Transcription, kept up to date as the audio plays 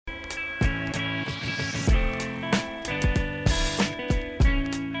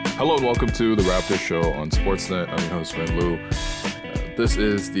Hello and welcome to the Raptors Show on Sportsnet. I'm your host, Van Lou. This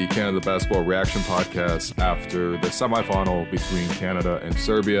is the Canada Basketball Reaction Podcast after the semifinal between Canada and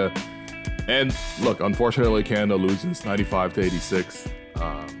Serbia. And look, unfortunately, Canada loses 95-86.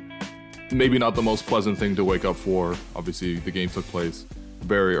 Maybe not the most pleasant thing to wake up for. Obviously, the game took place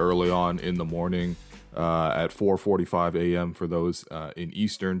very early on in the morning at 4:45 a.m. for those in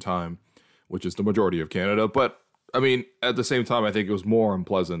Eastern time, which is the majority of Canada. But I mean, at the same time, I think it was more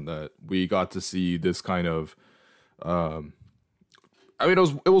unpleasant that we got to see this kind of. It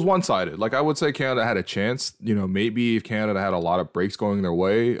was one-sided. Like, I would say Canada had a chance. You know, maybe if Canada had a lot of breaks going their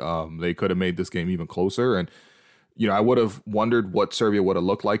way, they could have made this game even closer. And you know, I would have wondered what Serbia would have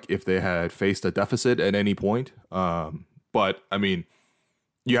looked like if they had faced a deficit at any point. But I mean,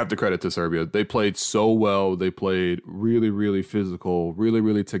 you have to credit to Serbia. They played so well. They played really, really physical, really,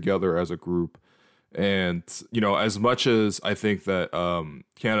 really together as a group. And, you know, as much as I think that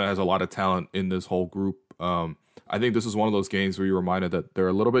Canada has a lot of talent in this whole group, I think this is one of those games where you're reminded that they're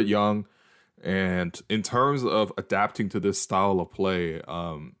a little bit young. And in terms of adapting to this style of play,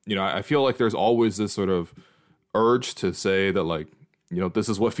 you know, I feel like there's always this sort of urge to say that, like, you know, this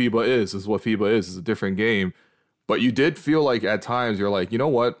is what FIBA is. This is what FIBA is. It's a different game. But you did feel like at times you're like, you know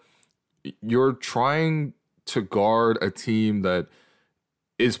what? You're trying to guard a team that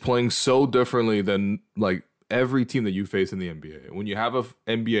is playing so differently than like every team that you face in the NBA. When you have a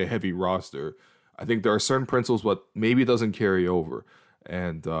NBA heavy roster, I think there are certain principles what maybe doesn't carry over.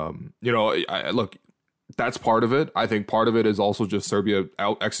 And, you know, look, that's part of it. I think part of it is also just Serbia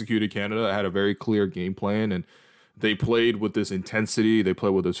out-executed Canada, had a very clear game plan, and they played with this intensity. They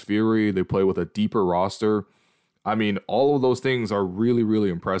played with this fury. They played with a deeper roster. I mean, all of those things are really, really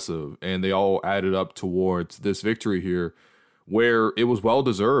impressive, and they all added up towards this victory here where it was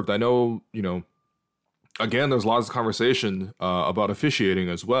well-deserved. I know, you know, again, there's lots of conversation about officiating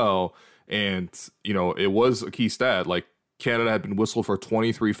as well, and, you know, it was a key stat. Like, Canada had been whistled for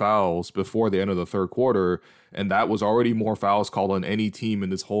 23 fouls before the end of the third quarter, and that was already more fouls called on any team in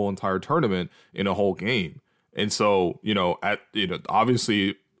this whole entire tournament in a whole game. And so, you know,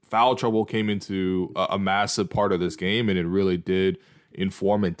 obviously foul trouble came into a massive part of this game, and it really did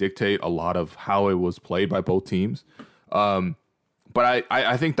inform and dictate a lot of how it was played by both teams. But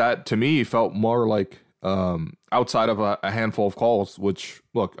I think that, to me, felt more like outside of a handful of calls, which,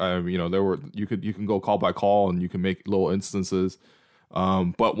 look, you know, you can go call by call and you can make little instances.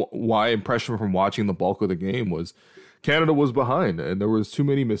 But my impression from watching the bulk of the game was Canada was behind, and there was too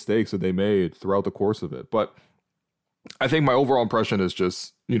many mistakes that they made throughout the course of it. But I think my overall impression is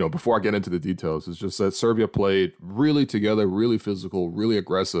just, you know, before I get into the details, is just that Serbia played really together, really physical, really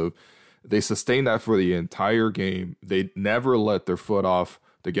aggressive. They sustained that for the entire game. They never let their foot off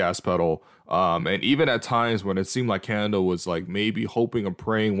the gas pedal. And even at times when it seemed like Canada was like maybe hoping and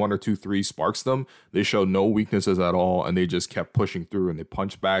praying 1 or 2 threes sparks them, they showed no weaknesses at all, and they just kept pushing through, and they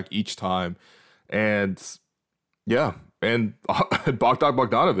punched back each time. And yeah, and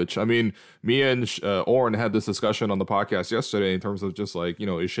Bogdanovic. I mean, me and Oren had this discussion on the podcast yesterday in terms of just like, you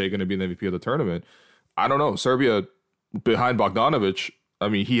know, is Shea going to be the MVP of the tournament? I don't know. Serbia behind Bogdanovic, I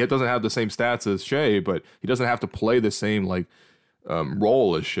mean, he doesn't have the same stats as Shea, but he doesn't have to play the same like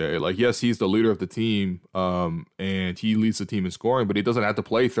role as Shea. Like, yes, he's the leader of the team, and he leads the team in scoring, but he doesn't have to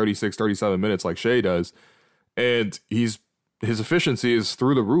play 36, 37 minutes like Shea does. And his efficiency is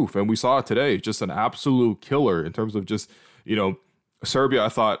through the roof, and we saw it today. Just an absolute killer in terms of just, you know, Serbia, I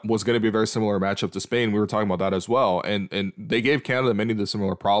thought, was going to be a very similar matchup to Spain. We were talking about that as well. And they gave Canada many of the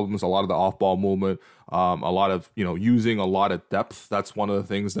similar problems, a lot of the off-ball movement, a lot of, you know, using a lot of depth. That's one of the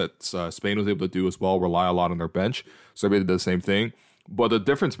things that Spain was able to do as well, rely a lot on their bench. Serbia did the same thing. But the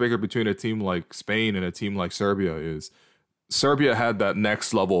difference maker between a team like Spain and a team like Serbia is Serbia had that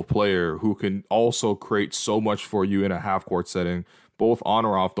next level player who can also create so much for you in a half-court setting, both on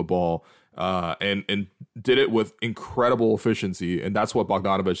or off the ball. And did it with incredible efficiency, and that's what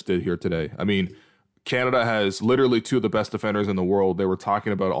Bogdanovic did here today. I mean, Canada has literally 2 of the best defenders in the world. They were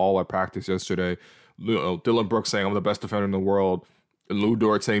talking about all at practice yesterday. Dylan Brooks saying, I'm the best defender in the world. Lou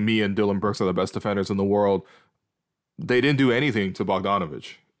Dort saying, me and Dylan Brooks are the best defenders in the world. They didn't do anything to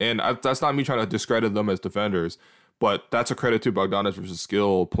Bogdanovic. And that's not me trying to discredit them as defenders, but that's a credit to Bogdanovic's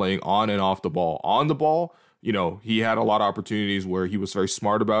skill playing on and off the ball. On the ball, you know, he had a lot of opportunities where he was very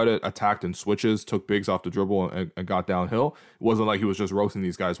smart about it, attacked in switches, took bigs off the dribble, and got downhill. It wasn't like he was just roasting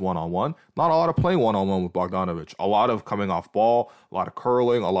these guys one-on-one. Not a lot of playing one-on-one with Bogdanovic. A lot of coming off ball, a lot of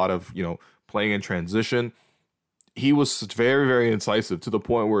curling, a lot of, you know, playing in transition. He was very, very incisive to the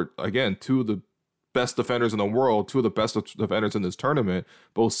point where, again, 2 of the best defenders in the world, 2 of the best defenders in this tournament,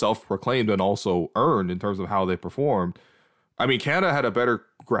 both self-proclaimed and also earned in terms of how they performed. I mean, Canada had a better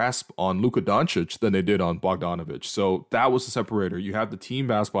grasp on Luka Doncic than they did on Bogdanovic. So that was the separator. You have the team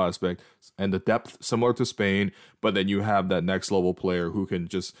basketball aspect and the depth similar to Spain, but then you have that next level player who can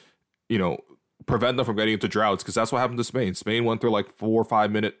just, prevent them from getting into droughts, because that's what happened to Spain. Spain went through like 4 or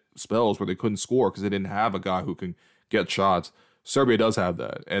 5 minute spells where they couldn't score because they didn't have a guy who can get shots. Serbia does have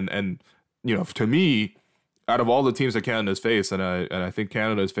that. And to me, out of all the teams that Canada has faced, and I think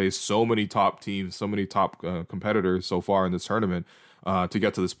Canada has faced so many top teams, so many top competitors so far in this tournament to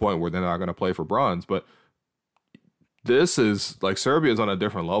get to this point where they're not going to play for bronze. But this is like Serbia is on a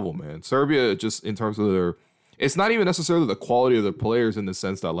different level, man. Serbia, just in terms of their, it's not even necessarily the quality of the players in the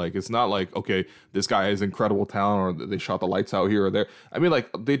sense that, like, it's not like, okay, this guy has incredible talent or they shot the lights out here or there. I mean, like,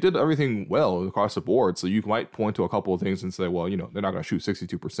 they did everything well across the board. So you might point to a couple of things and say, well, they're not going to shoot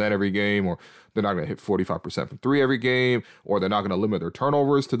 62% every game, or they're not going to hit 45% from three every game, or they're not going to limit their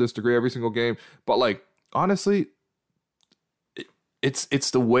turnovers to this degree every single game. But, like, honestly,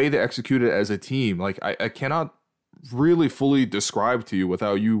 it's the way they execute it as a team. Like, I cannot really fully describe to you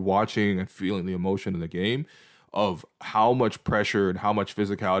without you watching and feeling the emotion in the game of how much pressure and how much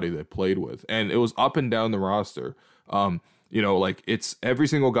physicality they played with. And it was up and down the roster. Like, it's every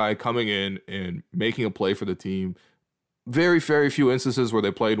single guy coming in and making a play for the team. Very, very few instances where they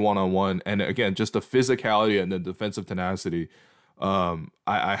played one-on-one. And again, just the physicality and the defensive tenacity.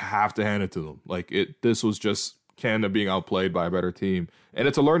 I have to hand it to them. Like, this was just Canada being outplayed by a better team. And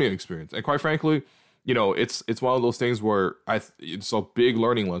it's a learning experience. And quite frankly, it's one of those things where it's a big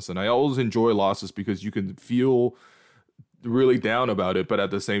learning lesson. I always enjoy losses because you can feel really down about it, but at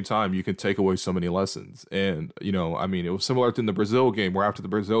the same time, you can take away so many lessons. And, it was similar to in the Brazil game, where after the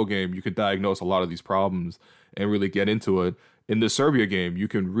Brazil game, you could diagnose a lot of these problems and really get into it. In the Serbia game, you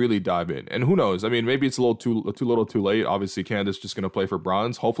can really dive in. And who knows? I mean, maybe it's a little too late. Obviously, Canada's just going to play for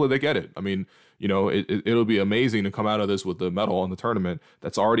bronze. Hopefully they get it. I mean, it'll be amazing to come out of this with the medal in the tournament.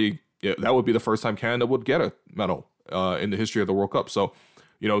 That would be the first time Canada would get a medal in the history of the World Cup. So,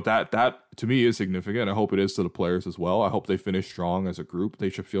 that to me is significant. I hope it is to the players as well. I hope they finish strong as a group. They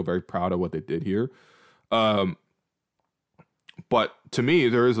should feel very proud of what they did here. But to me,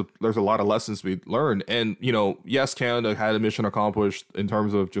 there's a lot of lessons to be learned. And, yes, Canada had a mission accomplished in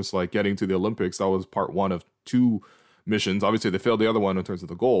terms of just like getting to the Olympics. That was part one of two missions. Obviously, they failed the other one in terms of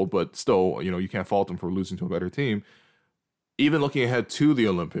the gold, but still, you can't fault them for losing to a better team. Even looking ahead to the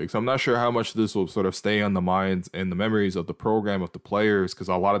Olympics, I'm not sure how much this will sort of stay on the minds and the memories of the program, of the players, because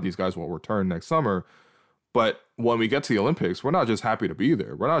a lot of these guys will return next summer. But when we get to the Olympics, we're not just happy to be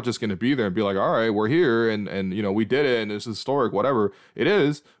there. We're not just going to be there and be like, all right, we're here and we did it and it's historic, whatever it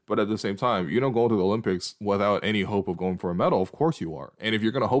is. But at the same time, you don't go to the Olympics without any hope of going for a medal. Of course you are. And if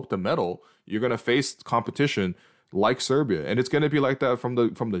you're going to hope to medal, you're going to face competition like Serbia. And it's going to be like that from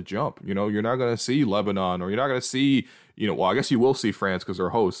the jump. You're not going to see Lebanon, or you're not going to see, I guess you will see France because they're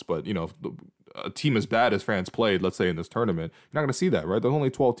hosts, but, a team as bad as France played, let's say in this tournament, you're not going to see that, right? There's only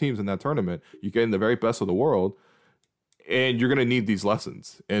 12 teams in that tournament. You get in the very best of the world, and you're going to need these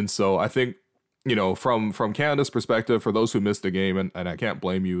lessons. And so I think, from Canada's perspective, for those who missed the game, and I can't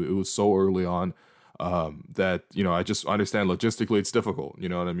blame you, it was so early on, that, I just understand logistically it's difficult. You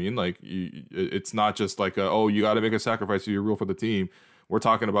know what I mean? Like, it's not just like, you got to make a sacrifice so you're real for the team. We're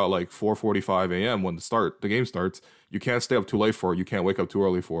talking about like 4:45 a.m. when the game starts. You can't stay up too late for it. You can't wake up too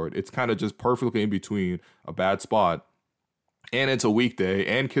early for it. It's kind of just perfectly in between a bad spot, and it's a weekday,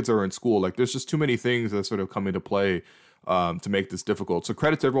 and kids are in school. Like, there's just too many things that sort of come into play to make this difficult. So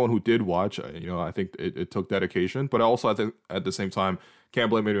credit to everyone who did watch. I think it took dedication, but also I think at the same time, can't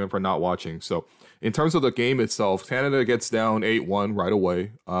blame anyone for not watching. So in terms of the game itself, Canada gets down 8-1 right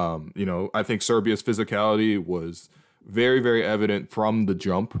away. I think Serbia's physicality was very, very evident from the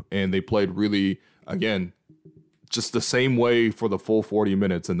jump, and they played really, again, just the same way for the full 40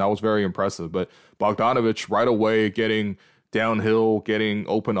 minutes, and that was very impressive. But Bogdanovic right away getting downhill, getting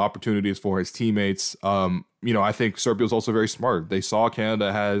open opportunities for his teammates. I think Serbia was also very smart. They saw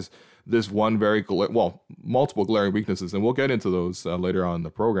Canada has this one multiple glaring weaknesses, and we'll get into those later on in the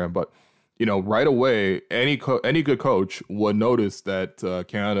program. But right away, any good coach would notice that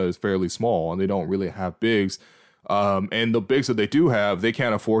Canada is fairly small, and they don't really have bigs. And the bigs that they do have, they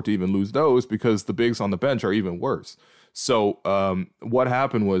can't afford to even lose those because the bigs on the bench are even worse. So what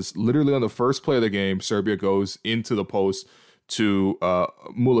happened was literally on the first play of the game, Serbia goes into the post to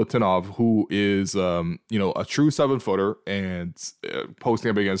Mulatinov, who is a true 7-footer, and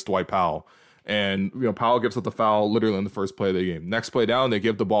posting up against Dwight Powell. And Powell gives up the foul literally in the first play of the game. Next play down, they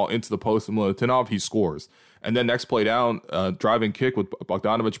give the ball into the post to Mulatinov. He scores. And then next play down, driving kick with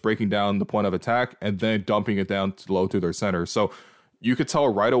Bogdanovic breaking down the point of attack and then dumping it down low to their center. So you could tell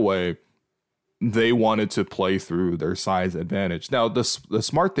right away they wanted to play through their size advantage. Now, the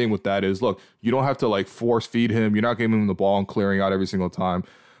smart thing with that is, look, you don't have to like force feed him. You're not giving him the ball and clearing out every single time,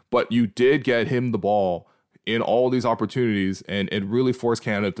 but you did get him the ball in all these opportunities, and it really forced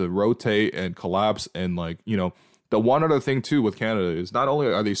Canada to rotate and collapse. And like, the one other thing too with Canada is not only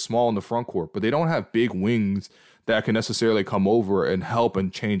are they small in the front court, but they don't have big wings that can necessarily come over and help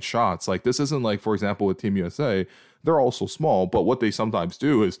and change shots. Like this isn't like, for example, with Team USA, they're also small, but what they sometimes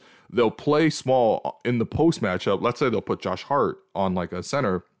do is they'll play small in the post matchup. Let's say they'll put Josh Hart on like a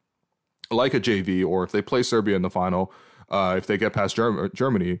center, like a JV, or if they play Serbia in the final, if they get past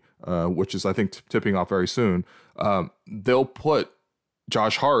Germany, which is, I think, tipping off very soon, they'll put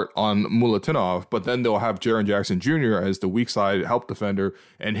Josh Hart on Mulatinov, but then they'll have Jaren Jackson Jr. as the weak side help defender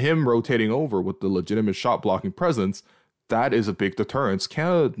and him rotating over with the legitimate shot blocking presence. That is a big deterrence.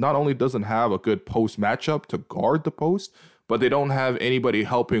 Canada not only doesn't have a good post matchup to guard the post, but they don't have anybody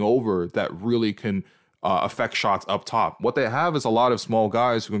helping over that really can affect shots up top. What they have is a lot of small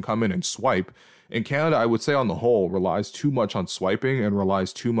guys who can come in and swipe. And Canada, I would say on the whole, relies too much on swiping and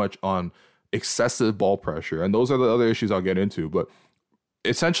relies too much on excessive ball pressure. And those are the other issues I'll get into. But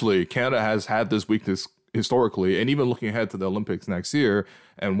essentially, Canada has had this weakness historically, and even looking ahead to the Olympics next year,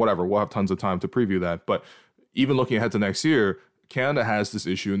 and whatever, we'll have tons of time to preview that. But even looking ahead to next year, Canada has this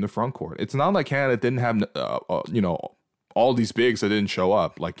issue in the front court. It's not like Canada didn't have, all these bigs that didn't show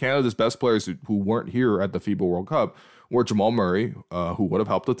up. Like Canada's best players who weren't here at the FIBA World Cup were Jamal Murray, who would have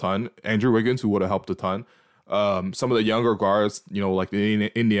helped a ton, Andrew Wiggins, who would have helped a ton. Some of the younger guards, like the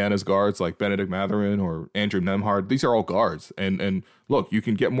Indiana's guards, like Benedict Mathurin or Andrew Nembhard, these are all guards. And look, you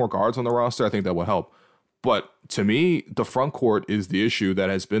can get more guards on the roster. I think that will help. But to me, the front court is the issue that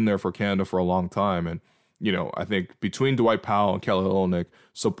has been there for Canada for a long time. And I think between Dwight Powell and Kelly Olynyk,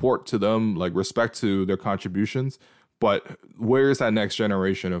 support to them, like respect to their contributions. But where is that next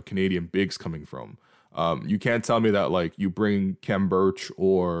generation of Canadian bigs coming from? You can't tell me that like you bring Kem Birch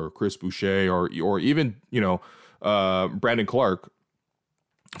or Chris Boucher or even Brandon Clark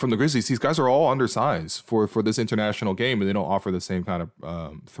from the Grizzlies. These guys are all undersized for this international game, and they don't offer the same kind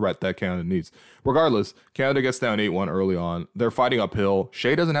of threat that Canada needs. Regardless, Canada gets down 8-1 early on. They're fighting uphill.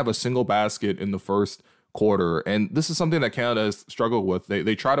 Shea doesn't have a single basket in the first quarter, and this is something that Canada has struggled with.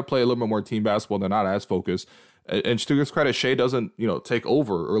 They try to play a little bit more team basketball. They're not as focused. And to his credit, Shea doesn't, take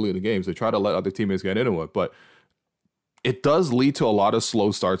over early in the games. They try to let other teammates get into it, but it does lead to a lot of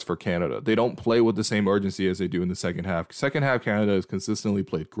slow starts for Canada. They don't play with the same urgency as they do in the second half. Second half, Canada has consistently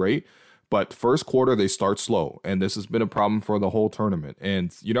played great, but first quarter, they start slow, and this has been a problem for the whole tournament.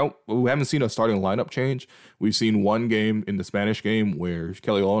 And, we haven't seen a starting lineup change. We've seen one game in the Spanish game where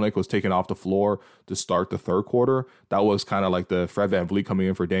Kelly Olynyk was taken off the floor to start the third quarter. That was kind of like the Fred VanVleet coming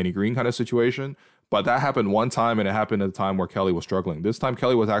in for Danny Green kind of situation. But that happened one time, and it happened at a time where Kelly was struggling. This time,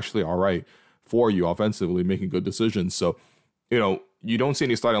 Kelly was actually all right for you offensively, making good decisions. So, you don't see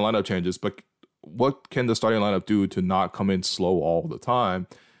any starting lineup changes, but what can the starting lineup do to not come in slow all the time?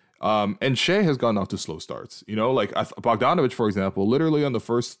 And Shea has gotten off to slow starts. Like Bogdanovic, for example, literally on the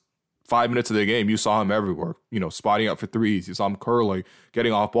first 5 minutes of the game, you saw him everywhere, spotting up for threes. You saw him curling,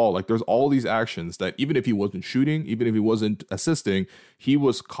 getting off ball. Like there's all these actions that even if he wasn't shooting, even if he wasn't assisting, he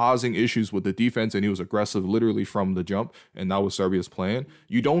was causing issues with the defense, and he was aggressive literally from the jump. And that was Serbia's plan.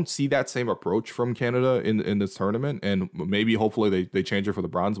 You don't see that same approach from Canada in this tournament. And maybe hopefully they change it for the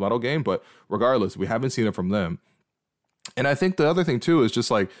bronze medal game. But regardless, we haven't seen it from them. And I think the other thing too is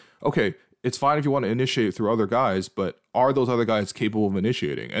just like, okay, it's fine if you want to initiate through other guys, but are those other guys capable of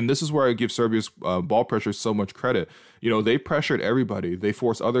initiating? And this is where I give Serbia's ball pressure so much credit. They pressured everybody. They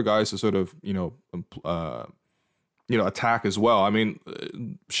forced other guys to sort of, attack as well. I mean,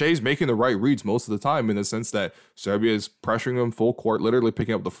 Shea's making the right reads most of the time in the sense that Serbia is pressuring him full court, literally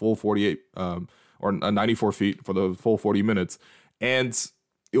picking up the full 48 or 94 feet for the full 40 minutes. And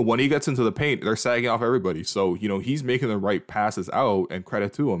when he gets into the paint, they're sagging off everybody. So, he's making the right passes out, and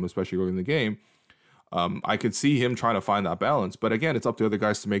credit to him, especially early in the game. I could see him trying to find that balance. But again, it's up to other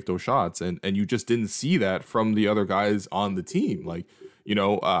guys to make those shots. And you just didn't see that from the other guys on the team. Like,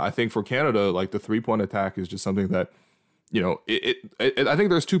 I think for Canada, like the 3-point attack is just something that, I think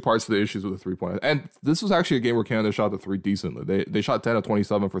there's two parts to the issues with the 3-point. And this was actually a game where Canada shot the three decently. They shot 10 of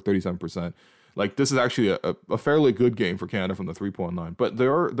 27 for 37%. Like this is actually a fairly good game for Canada from the 3-point line, but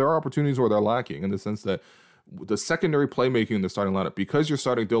there are opportunities where they're lacking in the sense that the secondary playmaking in the starting lineup, because you're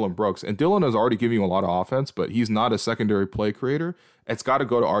starting Dylan Brooks, and Dylan is already giving you a lot of offense, but he's not a secondary play creator. It's got to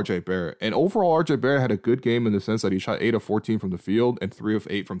go to RJ Barrett. And overall, RJ Barrett had a good game in the sense that he shot 8 of 14 from the field and 3 of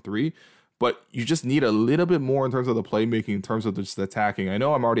 8 from 3. But you just need a little bit more in terms of the playmaking, in terms of just attacking. I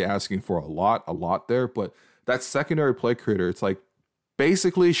know I'm already asking for a lot there, but that secondary play creator, it's like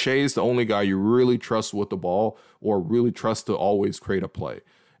basically Shea is the only guy you really trust with the ball or really trust to always create a play.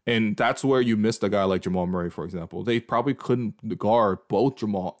 And that's where you missed a guy like Jamal Murray, for example. They probably couldn't guard both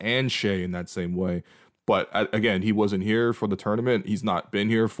Jamal and Shea in that same way. But again, he wasn't here for the tournament. He's not been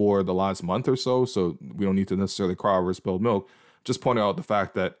here for the last month or so. So we don't need to necessarily cry over spilled milk. Just pointing out the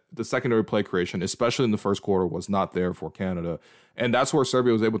fact that the secondary play creation, especially in the first quarter, was not there for Canada. And that's where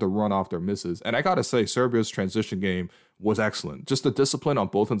Serbia was able to run off their misses. And I got to say, Serbia's transition game was excellent. Just the discipline on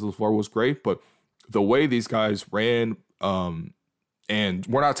both ends of the floor was great. But the way these guys ran, and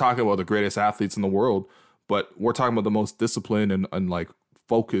we're not talking about the greatest athletes in the world, but we're talking about the most disciplined and like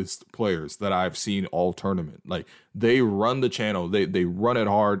focused players that I've seen all tournament. Like they run the channel, they run it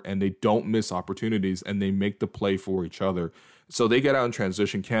hard, and they don't miss opportunities, and they make the play for each other. So they get out in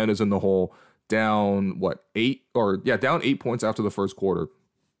transition. Canada's in the hole, down 8 points after the first quarter.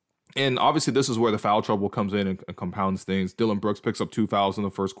 And obviously this is where the foul trouble comes in and compounds things. Dylan Brooks picks up 2 fouls in the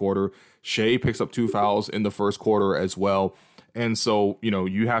first quarter. Shea picks up 2 fouls in the first quarter as well. And so,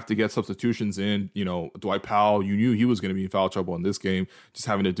 you have to get substitutions in. Dwight Powell, you knew he was going to be in foul trouble in this game, just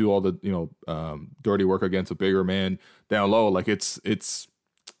having to do all the, dirty work against a bigger man down low. Like it's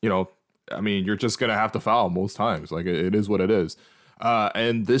you're just going to have to foul most times. Like it is what it is.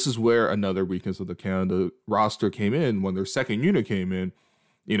 And this is where another weakness of the Canada roster came in when their second unit came in,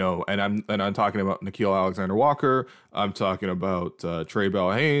 and I'm talking about Nickeil Alexander-Walker. I'm talking about Trey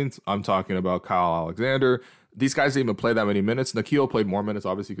Bell-Haynes. I'm talking about Kyle Alexander. These guys didn't even play that many minutes. Nickeil played more minutes,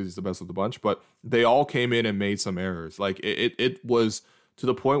 obviously, because he's the best of the bunch, but they all came in and made some errors. Like it was to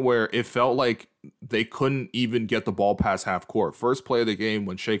the point where it felt like they couldn't even get the ball past half court. First play of the game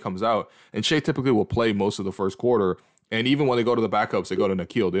when Shea comes out, and Shea typically will play most of the first quarter. And even when they go to the backups, they go to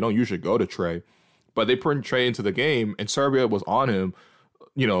Nickeil. They don't usually go to Trey, but they bring Trey into the game, and Serbia was on him,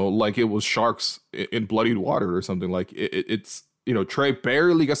 like it was sharks in bloodied water or something. Like it's. Trey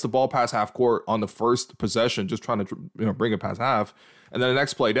barely gets the ball past half court on the first possession, just trying to bring it past half. And then the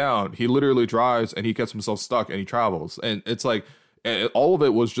next play down, he literally drives and he gets himself stuck and he travels. And it's like all of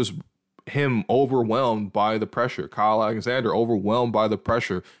it was just him overwhelmed by the pressure. Kyle Alexander overwhelmed by the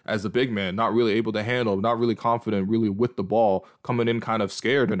pressure as the big man, not really able to handle, not really confident, really with the ball, coming in kind of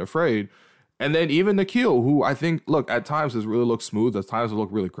scared and afraid. And then even Nickeil, who I think, at times has really looked smooth, at times has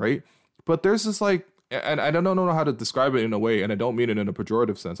looked really great. But there's this and I don't know how to describe it in a way, and I don't mean it in a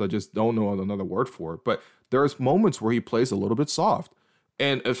pejorative sense. I just don't know another word for it. But there's moments where he plays a little bit soft,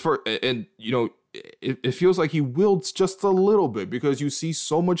 and it feels like he wilts just a little bit because you see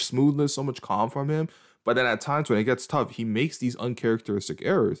so much smoothness, so much calm from him. But then at times when it gets tough, he makes these uncharacteristic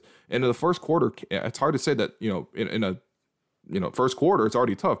errors. And in the first quarter, it's hard to say that in a first quarter it's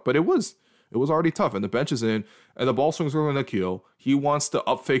already tough, but it was already tough. And the bench is in, and the ball swings over Nickeil. He wants to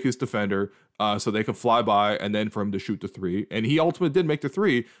up fake his defender so they can fly by, and then for him to shoot the three. And he ultimately did make the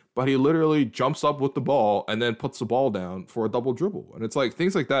three, but he literally jumps up with the ball and then puts the ball down for a double dribble. And it's like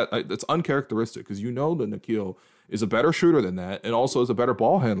things like that. It's uncharacteristic because that Nickeil is a better shooter than that, and also is a better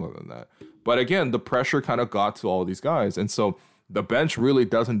ball handler than that. But again, the pressure kind of got to all these guys, and so the bench really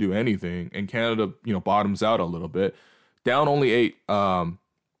doesn't do anything, and Canada, bottoms out a little bit, down only 8.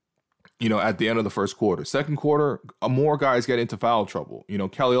 At the end of the first quarter. Second quarter, more guys get into foul trouble.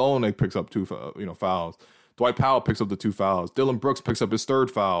 Kelly Olynyk picks up 2 fouls. Dwight Powell picks up the 2 fouls. Dylan Brooks picks up his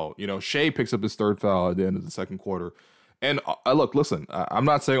 3rd foul. Shea picks up his 3rd foul at the end of the second quarter. And listen, I'm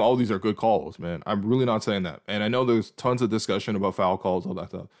not saying all these are good calls, man. I'm really not saying that. And I know there's tons of discussion about foul calls, all that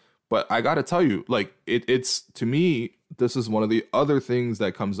stuff. But I got to tell you, it's to me, this is one of the other things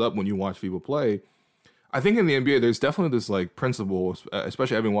that comes up when you watch people play. I think in the NBA, there's definitely this principle,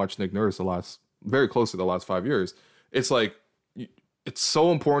 especially having watched Nick Nurse very close to the last 5 years. It's it's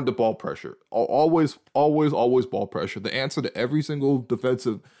so important to ball pressure. Always ball pressure. The answer to every single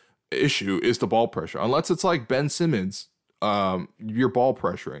defensive issue is the ball pressure. Unless it's like Ben Simmons, you're ball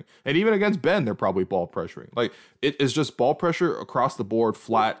pressuring. And even against Ben, they're probably ball pressuring. It is just ball pressure across the board,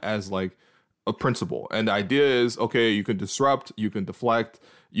 flat as a principle. And the idea is, okay, you can disrupt, you can deflect,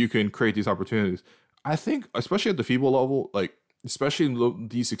 you can create these opportunities. I think, especially at the FIBA level, especially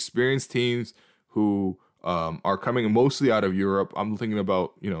these experienced teams who are coming mostly out of Europe. I'm thinking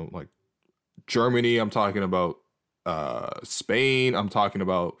about, Germany. I'm talking about Spain. I'm talking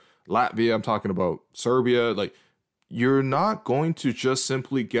about Latvia. I'm talking about Serbia. You're not going to just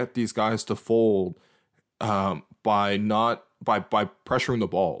simply get these guys to fold by pressuring the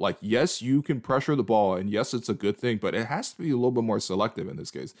ball. Yes, you can pressure the ball, and yes, it's a good thing, but it has to be a little bit more selective in this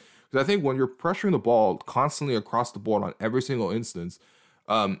case. Because I think when you're pressuring the ball constantly across the board on every single instance,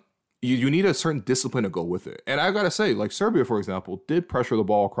 you need a certain discipline to go with it. And I got to say, like Serbia, for example, did pressure the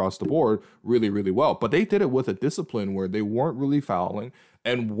ball across the board really, really well. But they did it with a discipline where they weren't really fouling.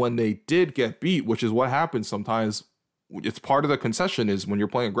 And when they did get beat, which is what happens sometimes, it's part of the concession is when you're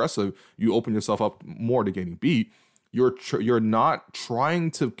playing aggressive, you open yourself up more to getting beat. You're not trying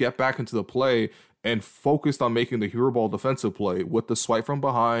to get back into the play and focused on making the hero ball defensive play with the swipe from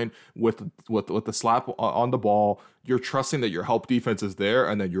behind, with the slap on the ball. You're trusting that your help defense is there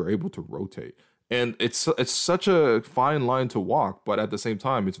and that you're able to rotate. And it's such a fine line to walk, but at the same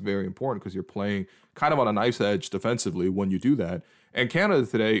time, it's very important because you're playing kind of on a knife's edge defensively when you do that. And Canada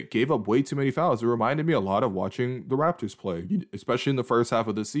today gave up way too many fouls. It reminded me a lot of watching the Raptors play, especially in the first half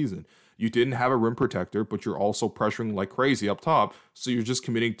of the season. You didn't have a rim protector, but you're also pressuring like crazy up top. So you're just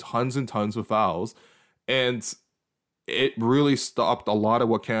committing tons and tons of fouls. And it really stopped a lot of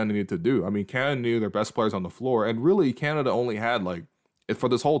what Canada needed to do. I mean, Canada knew their best players on the floor. And really, Canada only had for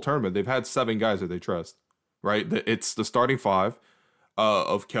this whole tournament, they've had 7 guys that they trust, right? It's the starting 5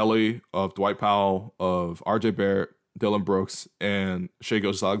 of Kelly, of Dwight Powell, of RJ Barrett, Dylan Brooks, and Shai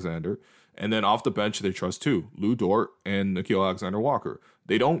Gilgeous-Alexander. And then off the bench, they trust 2, Lou Dort and Nickeil Alexander-Walker.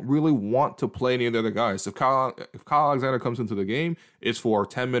 They don't really want to play any of the other guys. If Kyle Alexander comes into the game, it's for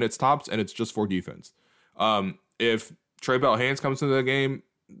 10 minutes tops, and it's just for defense. If Trey Bell-Haynes comes into the game,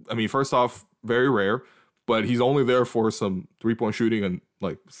 I mean, first off, very rare, but he's only there for some 3-point shooting and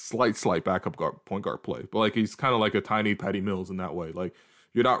like slight backup point guard play. But like he's kind of like a tiny Patty Mills in that way. Like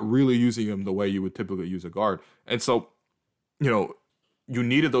you're not really using him the way you would typically use a guard. And so, you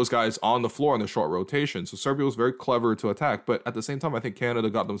needed those guys on the floor in the short rotation. So Serbia was very clever to attack. But at the same time, I think Canada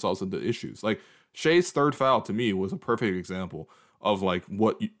got themselves into issues. Like Shai's third foul to me was a perfect example of like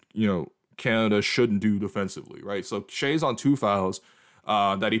what, Canada shouldn't do defensively, right? So Shai's on 2 fouls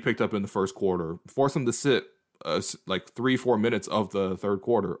that he picked up in the first quarter, forced him to sit like 3-4 minutes of the third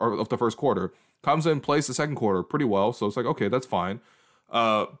quarter or of the first quarter, comes in, plays the second quarter pretty well. So it's like, okay, that's fine.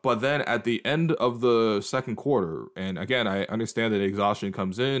 But then at the end of the second quarter, and again, I understand that exhaustion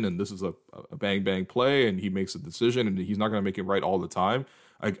comes in and this is a bang play and he makes a decision and he's not going to make it right all the time.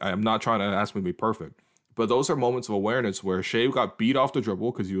 I'm not trying to ask him to be perfect. But those are moments of awareness where Shai got beat off the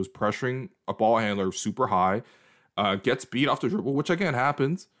dribble because he was pressuring a ball handler super high, gets beat off the dribble, which again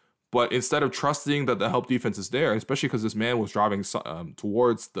happens. But instead of trusting that the help defense is there, especially because this man was driving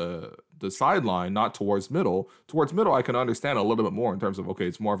towards the sideline, not towards middle. Towards middle, I can understand a little bit more in terms of, okay,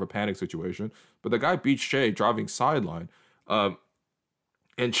 it's more of a panic situation. But the guy beats Shai driving sideline.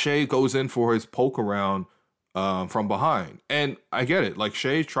 And Shai goes in for his poke around from behind. And I get it. Like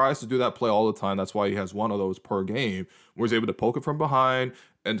Shai tries to do that play all the time. That's why he has one of those per game where he's able to poke it from behind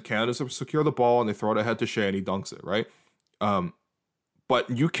and Canada secure the ball and they throw it ahead to Shai and he dunks it, right? But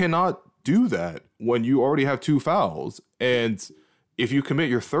you cannot do that when you already have 2 fouls. And if you commit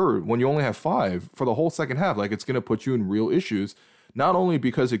your third, when you only have 5 for the whole second half, like it's going to put you in real issues, not only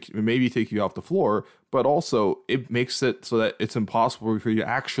because it maybe take you off the floor, but also it makes it so that it's impossible for you to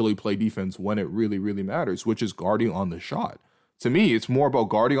actually play defense when it really, really matters, which is guarding on the shot. To me, it's more about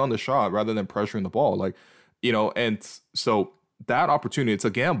guarding on the shot rather than pressuring the ball. Like, and so that opportunity, it's a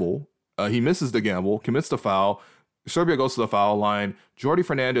gamble. He misses the gamble, commits the foul. Serbia goes to the foul line. Jordi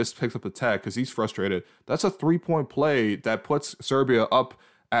Fernandez picks up the tech because he's frustrated. That's a 3-point play that puts Serbia up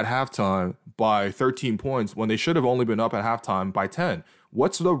at halftime by 13 points when they should have only been up at halftime by 10.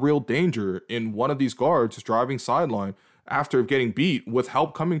 What's the real danger in one of these guards driving sideline after getting beat with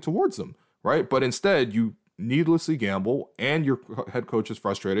help coming towards them, right? But instead, you needlessly gamble and your head coach is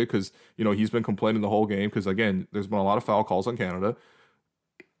frustrated because, he's been complaining the whole game because, again, there's been a lot of foul calls on Canada.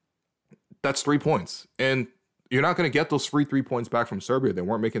 That's 3 points. And you're not going to get those free 3 points back from Serbia. They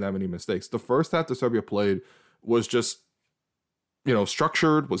weren't making that many mistakes. The first half that Serbia played was just,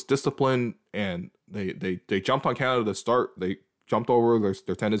 structured, was disciplined, and they jumped on Canada to start. They jumped over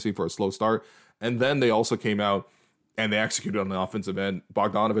their tendency for a slow start. And then they also came out and they executed on the offensive end.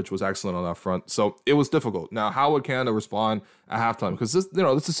 Bogdanovic was excellent on that front. So it was difficult. Now, how would Canada respond at halftime? Because this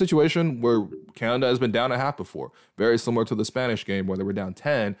is a situation where Canada has been down at half before. Very similar to the Spanish game where they were down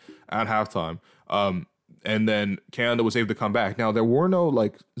 10 at halftime. And then Canada was able to come back. Now, there were no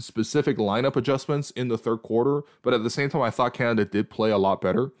specific lineup adjustments in the third quarter, but at the same time, I thought Canada did play a lot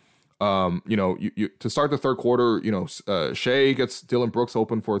better. To start the third quarter, Shai gets Dylan Brooks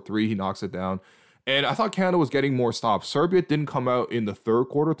open for a 3. He knocks it down. And I thought Canada was getting more stops. Serbia didn't come out in the third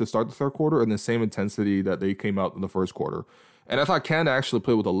quarter to start the third quarter in the same intensity that they came out in the first quarter. And I thought Canada actually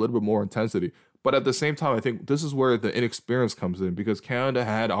played with a little bit more intensity. But at the same time, I think this is where the inexperience comes in because Canada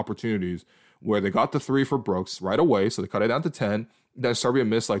had opportunities where they got the 3 for Brooks right away, so they cut it down to 10. Then Serbia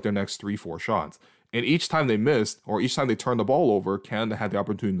missed their next 3-4 shots. And each time they missed, or each time they turned the ball over, Canada had the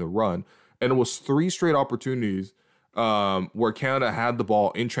opportunity to run. And it was 3 straight opportunities where Canada had the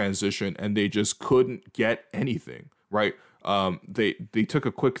ball in transition and they just couldn't get anything, right? They took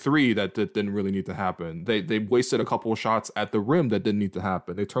a quick 3 that didn't really need to happen. They wasted a couple of shots at the rim that didn't need to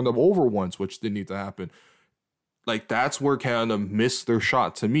happen. They turned them over once, which didn't need to happen. Like, that's where Canada missed their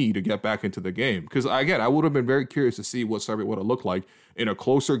shot, to me, to get back into the game. Because, again, I would have been very curious to see what Serbia would have looked like in a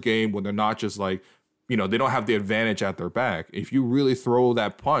closer game when they're not just like, you know, they don't have the advantage at their back. If you really throw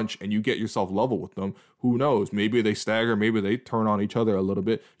that punch and you get yourself level with them, who knows? Maybe they stagger, maybe they turn on each other a little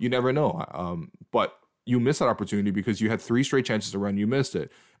bit. You never know. But you missed that opportunity because you had 3 straight chances to run. You missed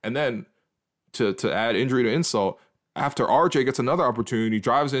it. And then to add injury to insult, after RJ gets another opportunity,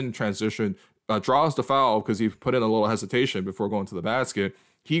 drives in transition, draws the foul because he put in a little hesitation before going to the basket.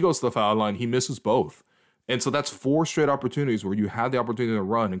 He goes to the foul line. He misses both. And so that's 4 straight opportunities where you had the opportunity to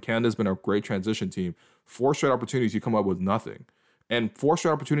run, and Canada's been a great transition team. 4 straight opportunities, you come up with nothing. And 4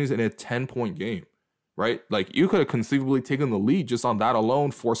 straight opportunities in a 10-point game, right? Like, you could have conceivably taken the lead just on that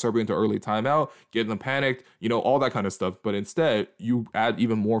alone, force Serbia into early timeout, get them panicked, you know, all that kind of stuff. But instead, you add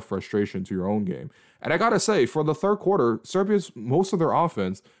even more frustration to your own game. And I got to say, for the third quarter, Serbia's most of their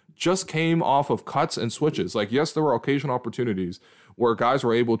offense just came off of cuts and switches. Like, yes, there were occasional opportunities where guys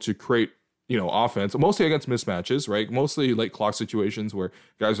were able to create, you know, offense, mostly against mismatches, right? Mostly late clock situations where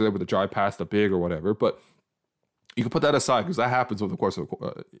guys are able to drive past the big or whatever. But you can put that aside because that happens over the course of,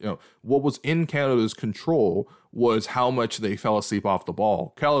 you know, what was in Canada's control was how much they fell asleep off the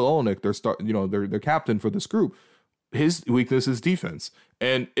ball. Kelly Olynyk, their captain for this group, his weakness is defense.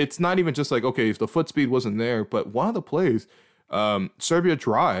 And it's not even just like, okay, if the foot speed wasn't there, but one of the plays, Serbia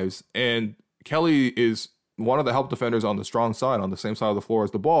drives, and Kelly is one of the help defenders on the strong side, on the same side of the floor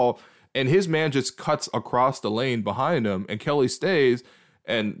as the ball, and his man just cuts across the lane behind him, and Kelly stays,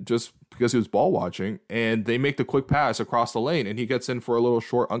 and just because he was ball watching, and they make the quick pass across the lane, and he gets in for a little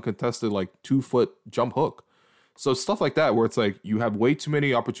short, uncontested, like 2-foot jump hook. So stuff like that, where it's like you have way too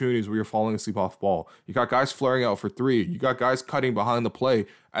many opportunities where you're falling asleep off ball. You got guys flaring out for 3. You got guys cutting behind the play.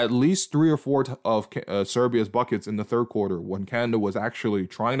 At least 3 or 4 of Serbia's buckets in the third quarter when Canada was actually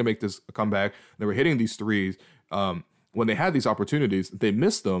trying to make this comeback. They were hitting these threes. When they had these opportunities, they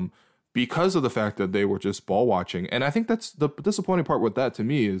missed them because of the fact that they were just ball watching. And I think that's the disappointing part with that to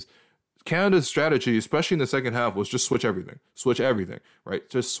me is Canada's strategy, especially in the second half, was just switch everything, right?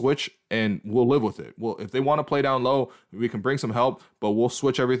 Just switch and we'll live with it. Well, if they want to play down low, we can bring some help, but we'll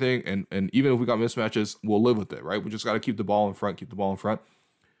switch everything. And even if we got mismatches, we'll live with it, right? We just got to keep the ball in front.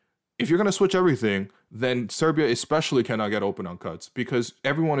 If you're going to switch everything, then Serbia especially cannot get open on cuts because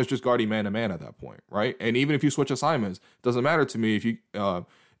everyone is just guarding man-to-man at that point, right? And even if you switch assignments, it doesn't matter to me if you have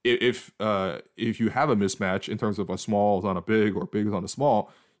a mismatch in terms of a small is on a big or big is on a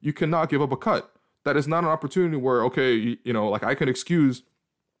small, you cannot give up a cut. That is not an opportunity where, okay, like I can excuse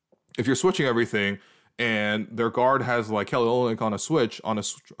if you're switching everything and their guard has like Kelly Olynyk on a switch on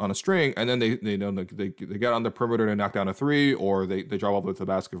a string, and then they get on the perimeter to knock down a 3, or they drive all the way to the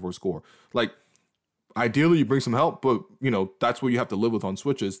basket for a score. Like, ideally you bring some help, but that's what you have to live with on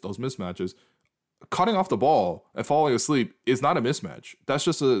switches, those mismatches. Cutting off the ball and falling asleep is not a mismatch. That's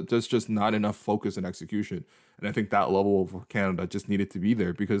just not enough focus and execution. And I think that level of Canada just needed to be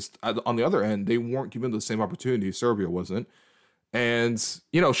there because on the other end, they weren't given the same opportunity. Serbia wasn't. And,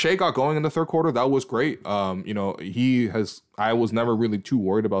 Shea got going in the third quarter. That was great. I was never really too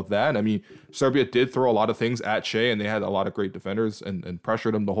worried about that. I mean, Serbia did throw a lot of things at Shea, and they had a lot of great defenders and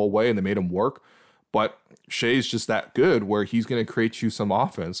pressured him the whole way, and they made him work. But Shea's just that good where he's going to create you some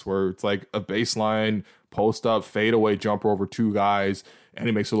offense where it's like a baseline, post up, fade away jumper over 2 guys, and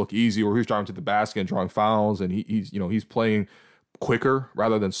he makes it look easy, or he's driving to the basket and drawing fouls, and he's playing quicker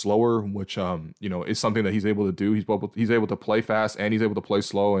rather than slower, which is something that he's able to do. He's able to play fast and he's able to play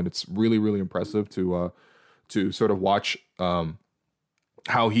slow, and it's really, really impressive to sort of watch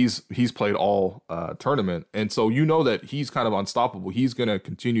how he's played all tournament. And so that he's kind of unstoppable. He's going to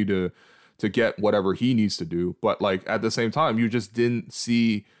continue to get whatever he needs to do. But like at the same time, you just didn't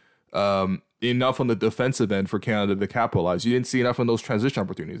see enough on the defensive end for Canada to capitalize. You didn't see enough on those transition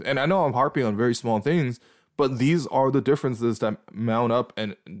opportunities. And I know I'm harping on very small things, but these are the differences that mount up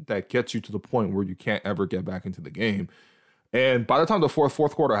and that gets you to the point where you can't ever get back into the game. And by the time the fourth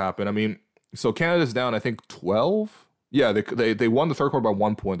quarter happened, I mean, so Canada's down, I think 12. Yeah, they won the third quarter by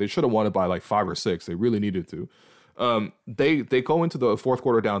 1 point. They should have won it by like 5 or 6. They really needed to. They go into the fourth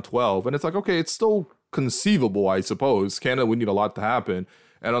quarter down 12, and it's like, okay, it's still conceivable, I suppose. Canada would need a lot to happen.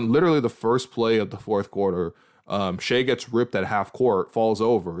 And on literally the first play of the fourth quarter, Shea gets ripped at half court, falls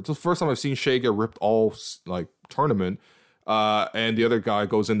over. It's the first time I've seen Shea get ripped all like tournament. and the other guy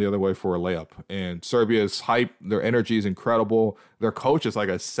goes in the other way for a layup. And Serbia's hype, their energy is incredible. Their coach is like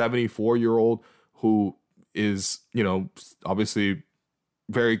a 74-year-old who is, obviously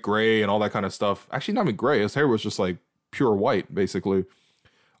very gray and all that kind of stuff. Actually, not even gray. His hair was just like pure white, basically.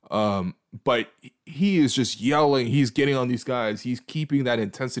 But he is just yelling. He's getting on these guys. He's keeping that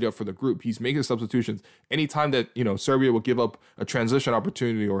intensity up for the group. He's making substitutions. Anytime that, Serbia would give up a transition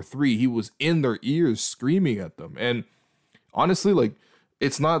opportunity or three, he was in their ears screaming at them. And honestly, like,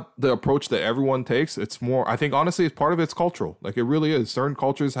 it's not the approach that everyone takes. It's more, I think, honestly, it's part of it's cultural. Like, it really is. Certain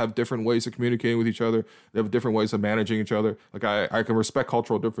cultures have different ways of communicating with each other. They have different ways of managing each other. Like, I can respect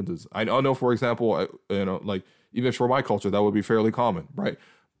cultural differences. I know, for example, like, even for my culture, that would be fairly common, right?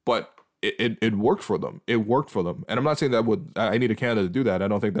 But it worked for them. It worked for them. And I'm not saying that I need a Canada to do that. I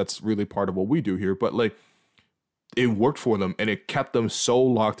don't think that's really part of what we do here. But, like, it worked for them, and it kept them so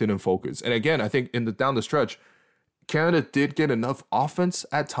locked in and focused. And again, I think down the stretch, Canada did get enough offense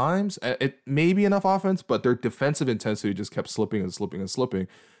at times. It may be enough offense, but their defensive intensity just kept slipping and slipping and slipping.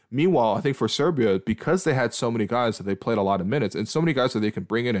 Meanwhile, I think for Serbia, because they had so many guys that they played a lot of minutes and so many guys that they can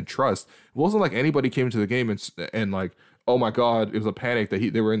bring in and trust, it wasn't like anybody came into the game and like, oh my God, it was a panic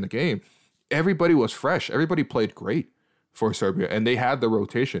that they were in the game. Everybody was fresh. Everybody played great for Serbia, and they had the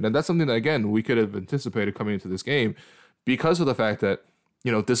rotation. And that's something that, again, we could have anticipated coming into this game because of the fact that,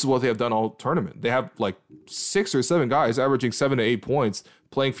 this is what they have done all tournament. They have like 6 or 7 guys averaging 7 to 8 points,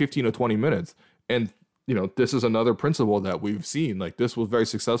 playing 15 to 20 minutes. And, this is another principle that we've seen. Like, this was very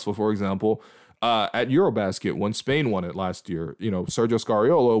successful, for example, at Eurobasket when Spain won it last year. Sergio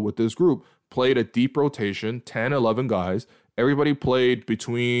Scariolo with this group played a deep rotation, 10, 11 guys. Everybody played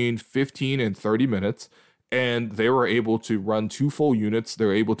between 15 and 30 minutes. And they were able to run 2 full units. They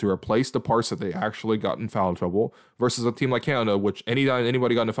were able to replace the parts that they actually got in foul trouble versus a team like Canada, which anytime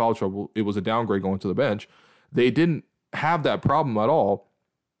anybody got into foul trouble, it was a downgrade going to the bench. They didn't have that problem at all.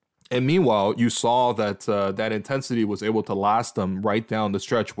 And meanwhile, you saw that that intensity was able to last them right down the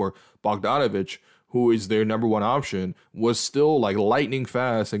stretch where Bogdanovic, who is their number one option, was still like lightning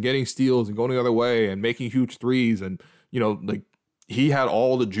fast and getting steals and going the other way and making huge threes. And, like, he had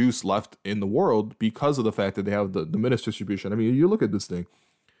all the juice left in the world because of the fact that they have the minutes distribution. I mean, you look at this thing.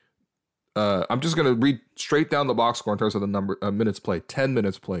 I'm just going to read straight down the box score in terms of the number minutes played. 10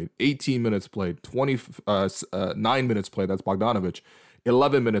 minutes played, 18 minutes played, 9 minutes played. That's Bogdanovic.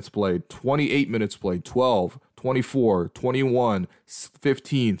 11 minutes played, 28 minutes played, 12, 24, 21,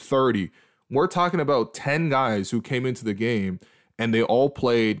 15, 30. We're talking about 10 guys who came into the game, and they all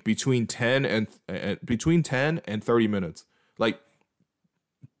played between 10 and 30 minutes. Like,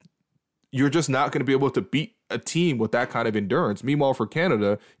 you're just not going to be able to beat a team with that kind of endurance. Meanwhile, for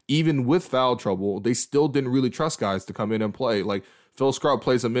Canada, even with foul trouble, they still didn't really trust guys to come in and play. Like, Phil Scrub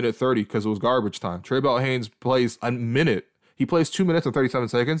plays a minute 30 because it was garbage time. Trey Bell-Haynes plays a minute. He plays 2 minutes and 37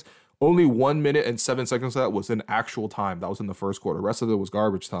 seconds. Only 1 minute and 7 seconds of that was in actual time. That was in the first quarter. The rest of it was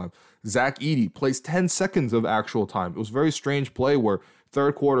garbage time. Zach Edey plays 10 seconds of actual time. It was a very strange play where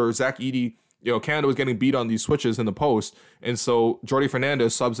third quarter, Zach Edey, Canada was getting beat on these switches in the post. And so Jordi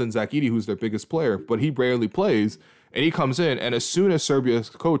Fernandez subs in Zach Edey, who's their biggest player, but he rarely plays. And he comes in, and as soon as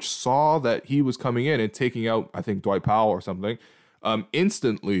Serbia's coach saw that he was coming in and taking out, I think, Dwight Powell or something,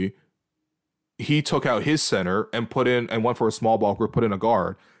 instantly he took out his center and went for a small ball group, put in a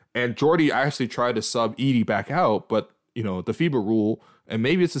guard. And Jordy actually tried to sub Edey back out, but, the FIBA rule, and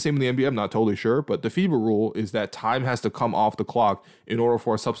maybe it's the same in the NBA, I'm not totally sure, but the FIBA rule is that time has to come off the clock in order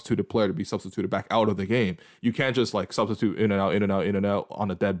for a substituted player to be substituted back out of the game. You can't just like substitute in and out, in and out, in and out on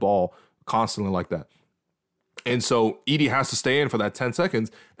a dead ball constantly like that. And so Edey has to stay in for that 10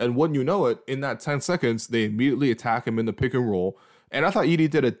 seconds. And wouldn't you know it, in that 10 seconds, they immediately attack him in the pick and roll. And I thought Edey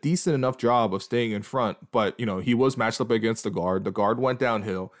did a decent enough job of staying in front, but, he was matched up against the guard. The guard went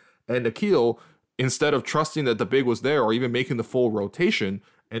downhill, and Nikhil, instead of trusting that the big was there or even making the full rotation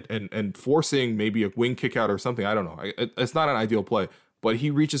and forcing maybe a wing kick out or something, I don't know. It's not an ideal play, but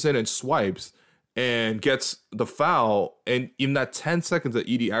he reaches in and swipes and gets the foul. And in that 10 seconds that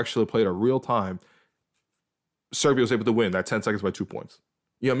Edey actually played a real time, Serbia was able to win that 10 seconds by 2 points.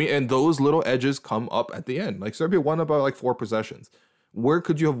 You know what I mean? And those little edges come up at the end. Like, Serbia won about like 4 possessions. Where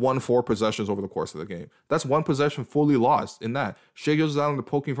could you have won 4 possessions over the course of the game? That's 1 possession fully lost in that. Shea goes down and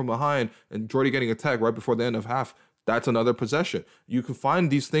poking from behind and Jordy getting attacked right before the end of half. That's another possession. You can find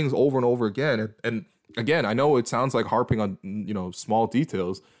these things over and over again. And again, I know it sounds like harping on, small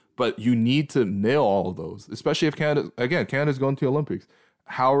details, but you need to nail all of those, especially if Canada's going to the Olympics.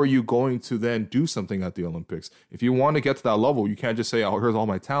 how are you going to then do something at the Olympics? If you want to get to that level, you can't just say, oh, here's all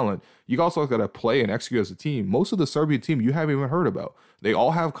my talent. You also got to play and execute as a team. Most of the Serbian team you haven't even heard about. They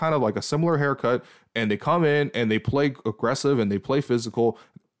all have kind of like a similar haircut, and they come in and they play aggressive and they play physical.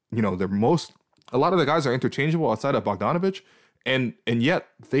 You know, a lot of the guys are interchangeable outside of Bogdanovic, and yet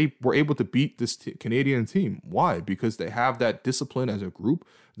they were able to beat this Canadian team. Why? Because they have that discipline as a group.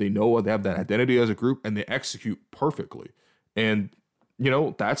 They know they have that identity as a group, and they execute perfectly. And you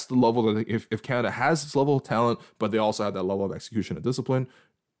know, that's the level that if Canada has this level of talent, but they also have that level of execution and discipline,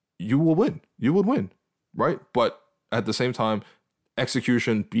 you will win. You would win, right? But at the same time,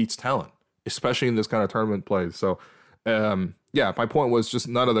 execution beats talent, especially in this kind of tournament play. So, yeah, my point was just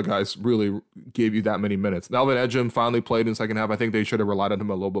none of the guys really gave you that many minutes. Melvin Ejim finally played in the second half. I think they should have relied on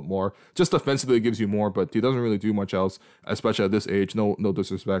him a little bit more. Just offensively, it gives you more, but he doesn't really do much else, especially at this age. No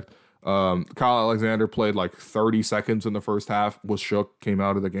disrespect. Kyle Alexander played like 30 seconds in the first half, was shook, came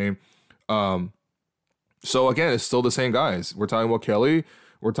out of the game. So again, it's still the same guys. We're talking about Kelly,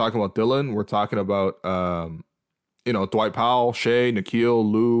 we're talking about Dylan, we're talking about Dwight Powell, Shea, Nikhil,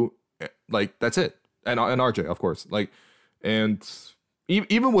 Lou, like that's it. And RJ, of course. And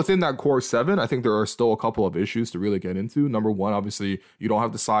even within that core 7, I think there are still a couple of issues to really get into. Number one, obviously, you don't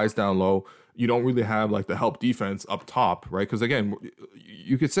have the size down low. You don't really have like the help defense up top, right? Because again,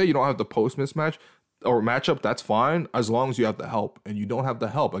 you could say you don't have the post mismatch or matchup. That's fine as long as you have the help, and you don't have the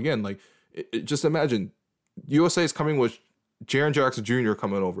help. Again, like just imagine USA is coming with Jaren Jackson Jr.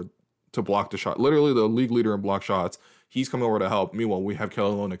 coming over to block the shot. Literally the league leader in block shots. He's coming over to help. Meanwhile, we have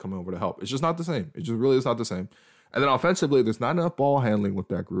Kelly Olynyk coming over to help. It's just not the same. It just really is not the same. And then offensively, there's not enough ball handling with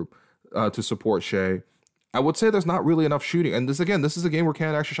that group to support Shea. I would say there's not really enough shooting. And this is a game where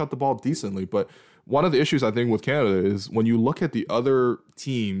Canada actually shot the ball decently. But one of the issues, I think, with Canada is when you look at the other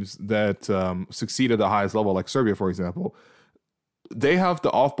teams that succeed at the highest level, like Serbia, for example, they have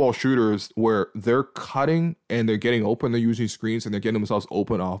the off-ball shooters where they're cutting and they're getting open, they're using screens, and they're getting themselves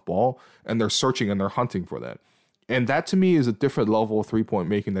open off-ball, and they're searching and they're hunting for that. And that, to me, is a different level of three-point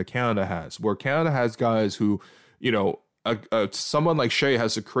making that Canada has, where Canada has guys who, someone like Shea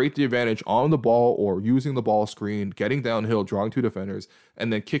has to create the advantage on the ball or using the ball screen, getting downhill, drawing 2 defenders,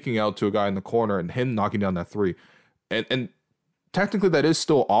 and then kicking out to a guy in the corner and him knocking down that 3. And technically that is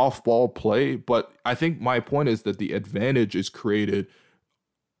still off-ball play, but I think my point is that the advantage is created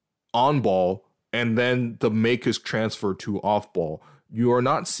on ball, and then the make is transferred to off-ball. You are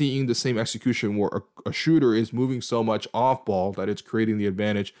not seeing the same execution where a shooter is moving so much off-ball that it's creating the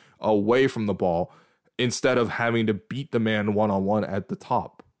advantage away from the ball, instead of having to beat the man one-on-one at the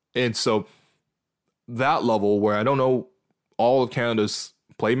top. And so that level, where I don't know all of Canada's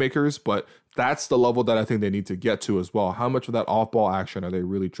playmakers, but that's the level that I think they need to get to as well. How much of that off-ball action are they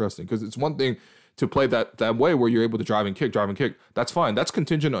really trusting? Because it's one thing to play that way where you're able to drive and kick. That's fine. That's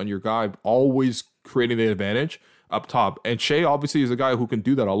contingent on your guy always creating the advantage up top. And Shea obviously is a guy who can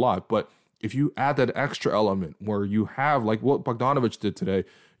do that a lot. But if you add that extra element where you have, like what Bogdanovic did today,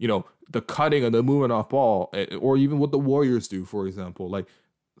 the cutting and the moving off ball, or even what the Warriors do, for example, like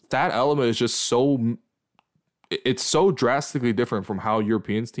that element is just it's so drastically different from how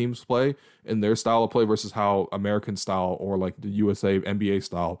European teams play in their style of play versus how American style or like the USA NBA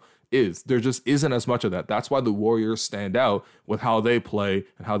style is. There just isn't as much of that. That's why the Warriors stand out with how they play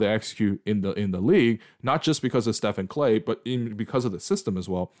and how they execute in the league, not just because of Steph and Clay, but because of the system as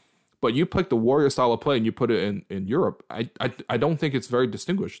well. But you pick the Warrior style of play and you put it in Europe, I don't think it's very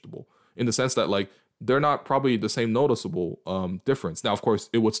distinguishable in the sense that like they're not probably the same noticeable difference. Now, of course,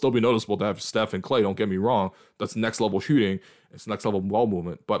 it would still be noticeable to have Steph and Clay. Don't get me wrong. That's next level shooting. It's next level ball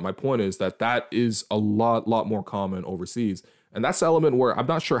movement. But my point is that is a lot more common overseas, and that's the element where I'm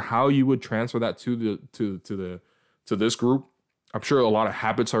not sure how you would transfer that to this group. I'm sure a lot of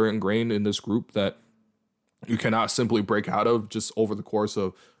habits are ingrained in this group that you cannot simply break out of just over the course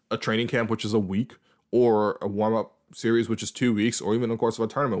of a training camp, which is a week, or a warm-up series, which is 2 weeks, or even the course of a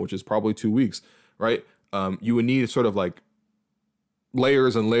tournament, which is probably 2 weeks, right? You would need sort of like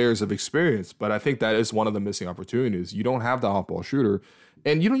layers and layers of experience, but I think that is one of the missing opportunities. You don't have the off-ball shooter,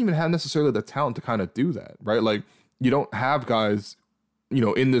 and you don't even have necessarily the talent to kind of do that, right? Like, you don't have guys,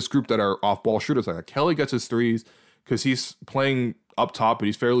 in this group that are off-ball shooters. Like Kelly gets his threes because he's playing up top, but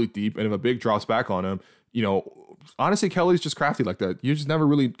he's fairly deep, and if a big drops back on him, honestly, Kelly's just crafty like that. You just never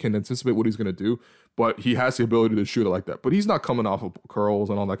really can anticipate what he's going to do, but he has the ability to shoot it like that. But he's not coming off of curls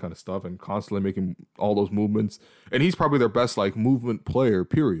and all that kind of stuff and constantly making all those movements. And he's probably their best like movement player,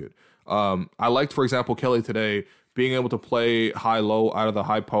 period. I liked, for example, Kelly today being able to play high-low out of the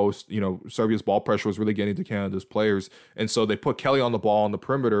high post. Serbia's ball pressure was really getting to Canada's players. And so they put Kelly on the ball on the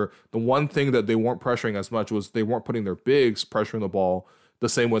perimeter. The one thing that they weren't pressuring as much was they weren't putting their bigs pressuring the ball the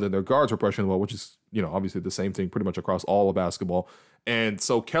same way that their guards were pressuring the ball, which is, obviously the same thing pretty much across all of basketball. And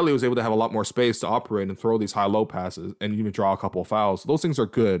so Kelly was able to have a lot more space to operate and throw these high-low passes and even draw a couple of fouls. Those things are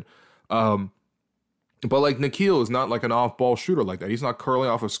good. But like Nikhil is not like an off-ball shooter like that. He's not curling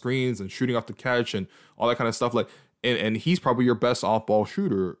off of screens and shooting off the catch and all that kind of stuff. Like, and he's probably your best off-ball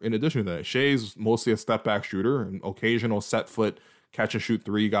shooter in addition to that. Shea's mostly a step-back shooter, an occasional set-foot catch-and-shoot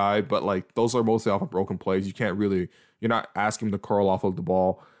three guy, but like those are mostly off of broken plays. You're not asking him to curl off of the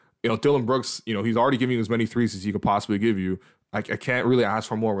ball. Dylan Brooks, he's already giving you as many threes as he could possibly give you. I can't really ask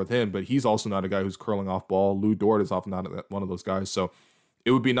for more with him, but he's also not a guy who's curling off ball. Lou Dort is often not one of those guys. So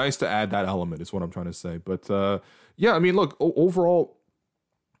it would be nice to add that element is what I'm trying to say. But yeah, I mean, look, overall,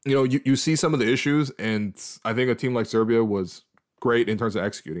 you see some of the issues, and I think a team like Serbia was great in terms of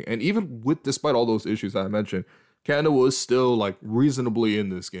executing. And even despite all those issues that I mentioned, Canada was still like reasonably in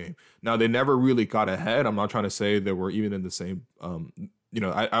this game. Now, they never really got ahead. I'm not trying to say they were even in the same, I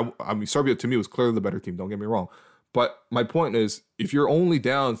mean, Serbia to me was clearly the better team. Don't get me wrong. But my point is, if you're only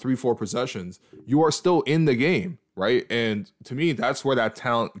down 3-4 possessions, you are still in the game, right? And to me, that's where that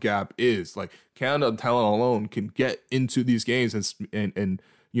talent gap is. Like, Canada talent alone can get into these games and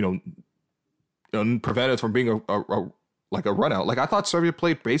prevent it from being a run out. Like, I thought Serbia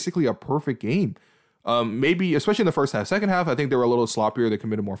played basically a perfect game. Maybe, especially in the first half. Second half, I think they were a little sloppier. They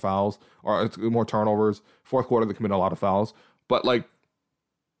committed more fouls or more turnovers. Fourth quarter, they committed a lot of fouls. But like,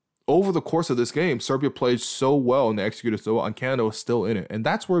 over the course of this game, Serbia played so well and they executed so well, and Canada was still in it. And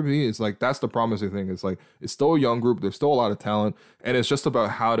that's where me is like, that's the promising thing. It's like, it's still a young group. There's still a lot of talent. And it's just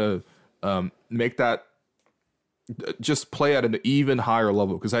about how to make that just play at an even higher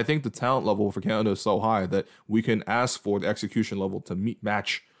level. Because I think the talent level for Canada is so high that we can ask for the execution level to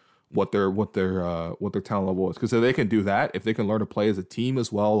match what their talent level is. Because if they can do that, if they can learn to play as a team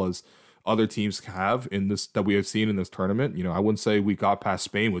as well as other teams have in this that we have seen in this tournament, I wouldn't say we got past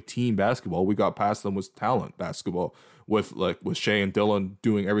Spain with team basketball. We got past them with talent basketball, with Shea and Dylan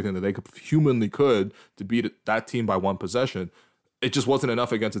doing everything that they humanly could to beat that team by one possession. It just wasn't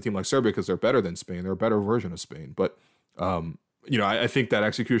enough against a team like Serbia because they're better than Spain. They're a better version of Spain. But I think that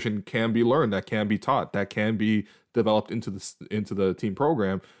execution can be learned, that can be taught, that can be developed into the team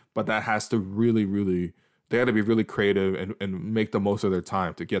program. But that has to really, really, they got to be really creative and make the most of their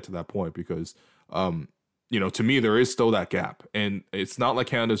time to get to that point because, to me, there is still that gap. And it's not like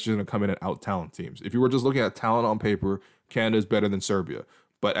Canada's just going to come in and out-talent teams. If you were just looking at talent on paper, Canada is better than Serbia.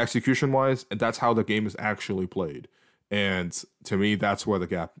 But execution-wise, and that's how the game is actually played. And to me, that's where the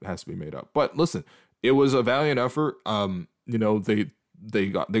gap has to be made up. But listen, it was a valiant effort. They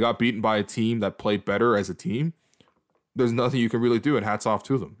got beaten by a team that played better as a team. There's nothing you can really do, and hats off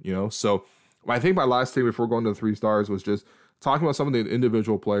to them, So I think my last thing before going to the 3 stars was just talking about some of the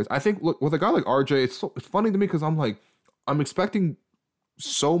individual players. I think, look, with a guy like RJ, it's funny to me because I'm expecting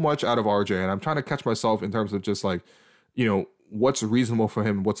so much out of RJ, and I'm trying to catch myself in terms of just like, what's reasonable for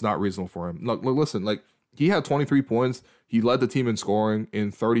him, what's not reasonable for him. Look, listen, like, he had 23 points. He led the team in scoring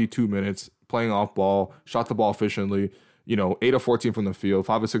in 32 minutes, playing off ball, shot the ball efficiently, 8 of 14 from the field,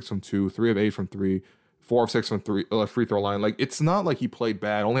 5 of 6 from 2, 3 of 8 from 3. 4 of 6 from 3 free throw line. Like, it's not like he played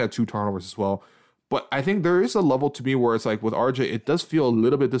bad. Only had 2 turnovers as well. But I think there is a level to me where it's like with RJ, it does feel a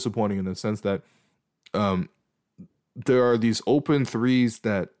little bit disappointing in the sense that there are these open threes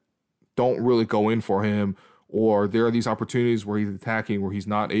that don't really go in for him, or there are these opportunities where he's attacking where he's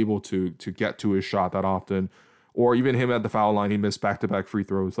not able to get to his shot that often, or even him at the foul line, he missed back-to-back free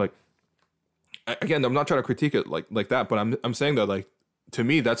throws. Like, again, I'm not trying to critique it like that, but I'm saying that, like, to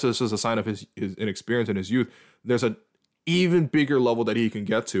me, that's just a sign of his inexperience and his youth. There's an even bigger level that he can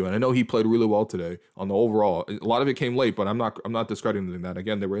get to, and I know he played really well today on the overall. A lot of it came late, but I'm not discrediting that.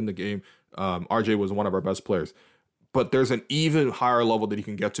 Again, they were in the game. RJ was one of our best players, but there's an even higher level that he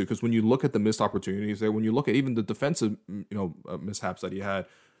can get to because when you look at the missed opportunities there, when you look at even the defensive mishaps that he had,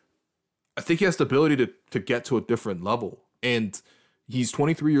 I think he has the ability to get to a different level. And he's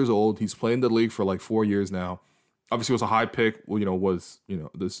 23 years old. He's played in the league for like 4 years now. Obviously, was a high pick. Was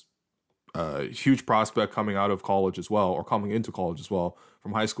this huge prospect coming out of college as well, or coming into college as well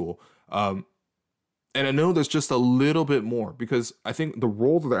from high school. And I know there's just a little bit more because I think the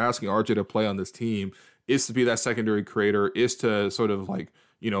role that they're asking RJ to play on this team is to be that secondary creator, is to sort of like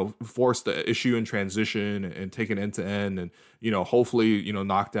force the issue in transition and take it end to end, and hopefully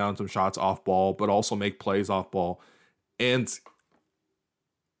knock down some shots off ball, but also make plays off ball. And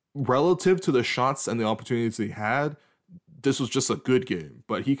relative to the shots and the opportunities he had, this was just a good game,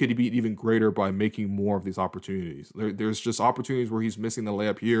 but he could be even greater by making more of these opportunities. There's just opportunities where he's missing the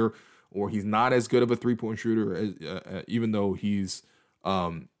layup here, or he's not as good of a 3-point shooter, as, even though he's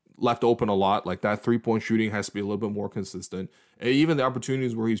left open a lot. Like that 3-point shooting has to be a little bit more consistent. And even the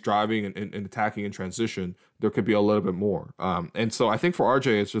opportunities where he's driving and attacking in transition, there could be a little bit more. And so I think for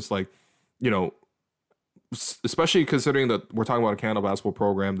RJ, it's just like, especially considering that we're talking about a Canada basketball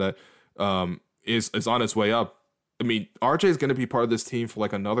program that is on its way up. I mean, RJ is going to be part of this team for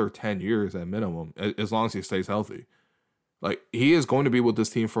like another 10 years at minimum, as long as he stays healthy. Like, he is going to be with this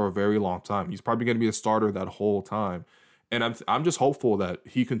team for a very long time. He's probably going to be a starter that whole time. And I'm just hopeful that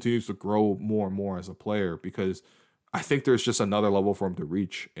he continues to grow more and more as a player, because I think there's just another level for him to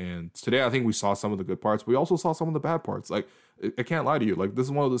reach. And today I think we saw some of the good parts. We also saw some of the bad parts. Like, I can't lie to you. Like, this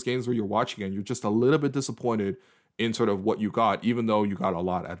is one of those games where you're watching and you're just a little bit disappointed in sort of what you got, even though you got a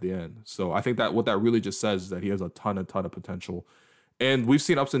lot at the end. So I think that what that really just says is that he has a ton of potential. And we've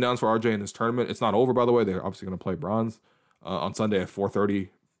seen ups and downs for RJ in this tournament. It's not over, by the way. They're obviously going to play bronze on Sunday at 4:30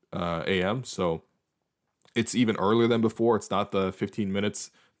 a.m. So it's even earlier than before. It's not the 15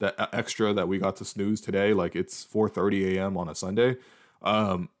 minutes that extra that we got to snooze today. Like, it's 4:30 a.m. on a Sunday.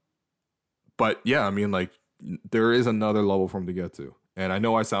 But yeah, I mean, like, there is another level for him to get to. And I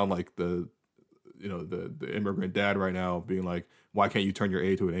know I sound like the immigrant dad right now, being like, why can't you turn your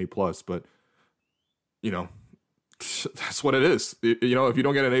A to an A+? But, that's what it is. If you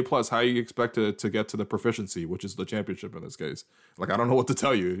don't get an A+, how you expect to get to the proficiency, which is the championship in this case? Like, I don't know what to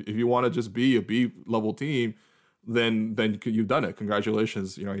tell you. If you want to just be a B level team, then you've done it.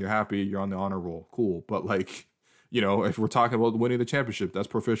 Congratulations. You're happy. You're on the honor roll. Cool. But like, if we're talking about winning the championship, that's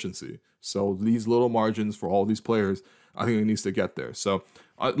proficiency. So these little margins for all these players, I think it needs to get there. So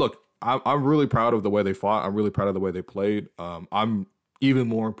look, I'm really proud of the way they fought. I'm really proud of the way they played. I'm even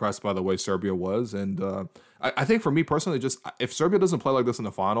more impressed by the way Serbia was. And I think for me personally, just if Serbia doesn't play like this in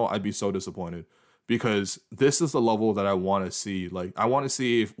the final, I'd be so disappointed, because this is the level that I want to see. Like, I want to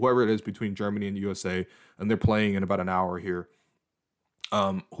see if whoever it is between Germany and USA, and they're playing in about an hour here,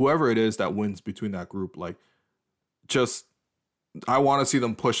 whoever it is that wins between that group, like, just I want to see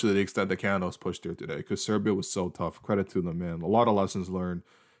them push to the extent that Canada was pushed here today, because Serbia was so tough. Credit to them, man. A lot of lessons learned.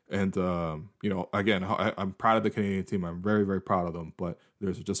 And, again, I'm proud of the Canadian team. I'm very, very proud of them. But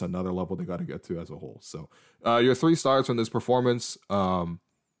there's just another level they got to get to as a whole. So your 3 stars from this performance,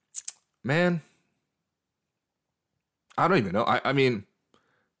 man, I don't even know. I mean,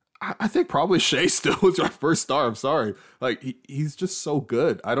 I think probably Shea still was our first star. I'm sorry. Like, he's just so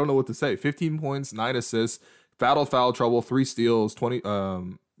good. I don't know what to say. 15 points, 9 assists, battled foul trouble, 3 steals, 20,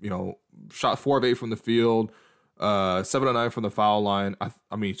 shot 4 of 8 from the field. 7 of 9 from the foul line.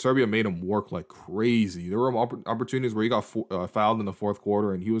 I mean, Serbia made him work like crazy. There were opportunities where he got fouled in the fourth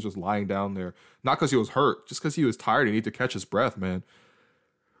quarter, and he was just lying down there. Not because he was hurt, just because he was tired and needed to catch his breath, man.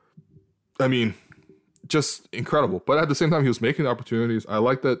 I mean, just incredible. But at the same time, he was making the opportunities. I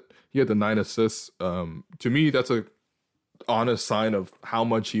like that he had the 9 assists. To me, that's a honest sign of how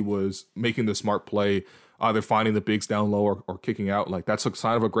much he was making the smart play, either finding the bigs down low or kicking out. Like, that's a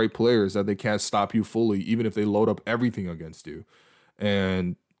sign of a great player, is that they can't stop you fully, even if they load up everything against you.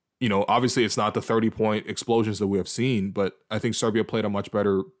 And, obviously it's not the 30-point explosions that we have seen, but I think Serbia played a much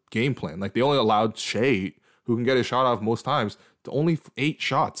better game plan. Like, they only allowed Shea, who can get his shot off most times, to only 8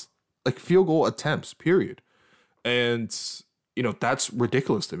 shots, like field goal attempts, period. And, that's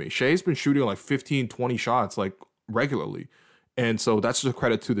ridiculous to me. Shea's been shooting like 15, 20 shots, like, regularly. And so that's just a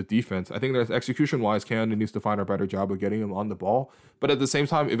credit to the defense. I think that execution-wise, Canada needs to find a better job of getting him on the ball. But at the same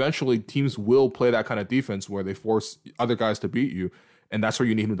time, eventually teams will play that kind of defense where they force other guys to beat you. And that's where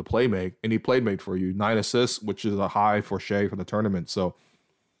you need him to play make. And he played make for you. 9 assists, which is a high for Shea for the tournament. So,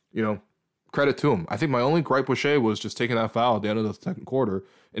 credit to him. I think my only gripe with Shea was just taking that foul at the end of the second quarter.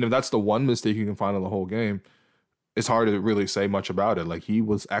 And if that's the one mistake you can find in the whole game, it's hard to really say much about it. Like, he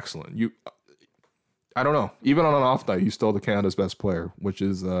was excellent. I don't know. Even on an off night, he's still the Canada's best player, which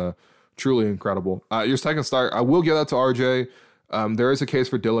is truly incredible. Your second star, I will give that to RJ. There is a case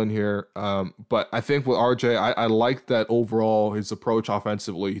for Dylan here, but I think with RJ, I like that overall his approach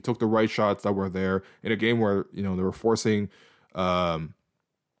offensively. He took the right shots that were there in a game where they were forcing Shea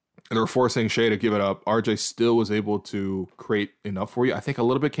to give it up. RJ still was able to create enough for you. I think a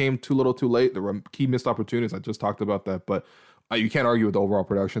little bit came too little, too late. There were key missed opportunities. I just talked about that, but you can't argue with the overall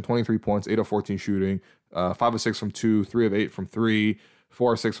production. 23 points, 8 of 14 shooting, 5 of 6 from 2, 3 of 8 from 3,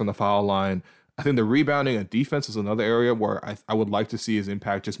 4 of 6 from the foul line. I think the rebounding and defense is another area where I would like to see his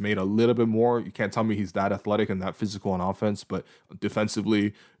impact just made a little bit more. You can't tell me he's that athletic and that physical on offense, but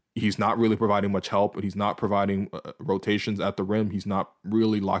defensively, he's not really providing much help, but he's not providing rotations at the rim. He's not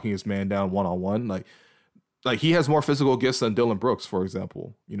really locking his man down one-on-one. Like he has more physical gifts than Dylan Brooks, for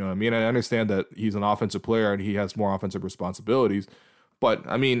example. You know what I mean? I understand that he's an offensive player and he has more offensive responsibilities. But,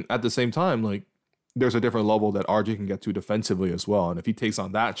 I mean, at the same time, like, there's a different level that RJ can get to defensively as well. And if he takes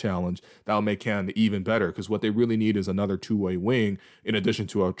on that challenge, that'll make Canada even better, because what they really need is another two-way wing in addition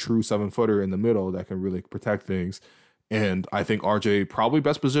to a true 7-footer in the middle that can really protect things. And I think RJ probably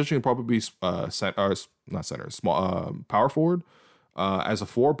best position would probably be power forward as a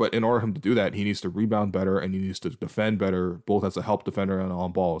 4. But in order for him to do that, he needs to rebound better and he needs to defend better, both as a help defender and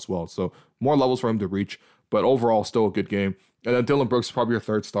on ball as well. So more levels for him to reach, but overall still a good game. And then Dylan Brooks is probably your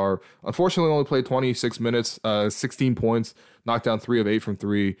third star. Unfortunately, only played 26 minutes, 16 points, knocked down 3 of 8 from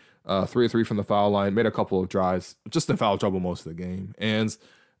 3, 3 of 3 from the foul line, made a couple of drives, just in foul trouble most of the game. And,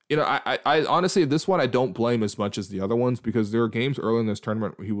 you know, I honestly, this one I don't blame as much as the other ones, because there were games early in this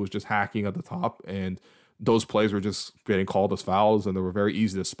tournament where he was just hacking at the top, and those plays were just getting called as fouls, and they were very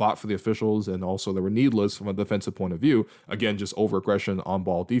easy to spot for the officials, and also they were needless from a defensive point of view. Again, just over-aggression,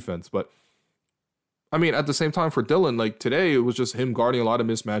 on-ball defense. But I mean, at the same time for Dylan, like today, it was just him guarding a lot of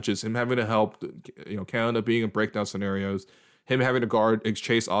mismatches, him having to help, you know, Canada being in breakdown scenarios, him having to guard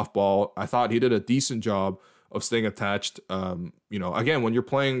chase off ball. I thought he did a decent job of staying attached. You know, again, when you're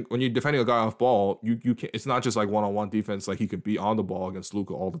defending a guy off ball, you can't, it's not just like one-on-one defense. Like he could be on the ball against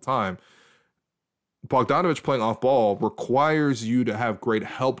Luka all the time. Bogdanovic playing off ball requires you to have great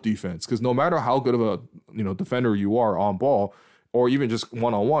help defense, because no matter how good of a, you know, defender you are on ball, or even just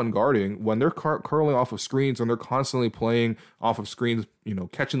one-on-one guarding, when they're curling off of screens, and they're constantly playing off of screens, you know,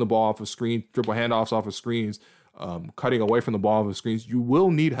 catching the ball off of screens, dribble handoffs off of screens, cutting away from the ball off of screens, you will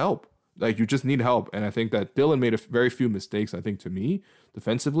need help. Like, you just need help. And I think that Dylan made very few mistakes, I think, to me,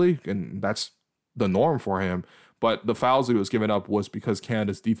 defensively, and that's the norm for him. But the fouls that he was giving up was because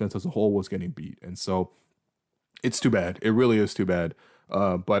Canada's defense as a whole was getting beat. And so it's too bad. It really is too bad.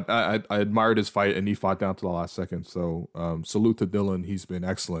 But I admired his fight, and he fought down to the last second. So salute to Dylan. He's been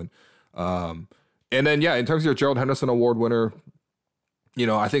excellent. And then, yeah, in terms of your Gerald Henderson Award winner, you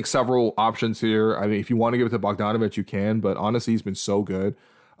know, I think several options here. I mean, if you want to give it to Bogdanovic, you can. But honestly, he's been so good.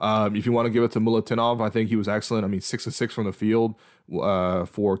 If you want to give it to Milutinov, I think he was excellent. I mean, 6 of 6 from the field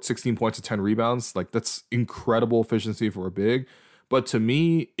for 16 points and 10 rebounds. Like, that's incredible efficiency for a big. But to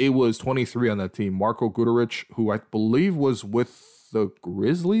me, it was 23 on that team. Marko Guduric, who I believe was with the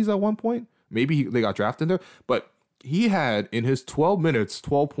Grizzlies at one point. Maybe they got drafted there. But he had, in his 12 minutes,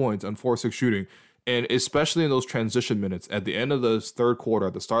 12 points on 4-6 shooting. And especially in those transition minutes at the end of the third quarter,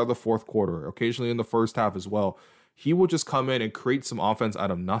 at the start of the fourth quarter, occasionally in the first half as well, he would just come in and create some offense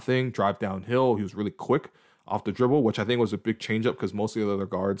out of nothing, drive downhill. He was really quick off the dribble, which I think was a big changeup, because most of the other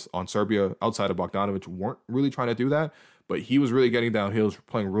guards on Serbia outside of Bogdanovic weren't really trying to do that. But he was really getting downhill, was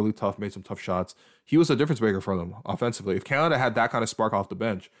playing really tough, made some tough shots. He was a difference maker for them offensively. If Canada had that kind of spark off the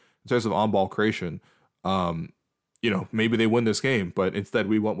bench in terms of on-ball creation, you know, maybe they win this game. But instead,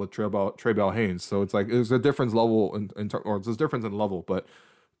 we went with Trey Bell Haynes. So it's like there's a difference level, or there's a difference in level. But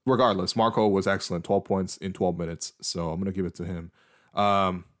regardless, Marco was excellent, 12 points in 12 minutes. So I'm going to give it to him.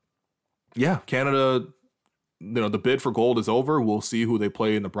 Yeah, Canada, you know, the bid for gold is over. We'll see who they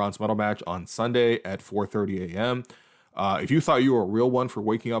play in the bronze medal match on Sunday at 4:30 a.m. If you thought you were a real one for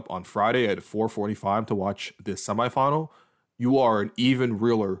waking up on Friday at 4:45 to watch this semifinal, you are an even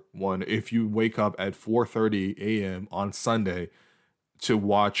realer one if you wake up at 4:30 a.m. on Sunday to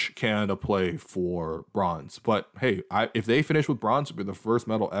watch Canada play for bronze. But hey, if they finish with bronze, it'll be the first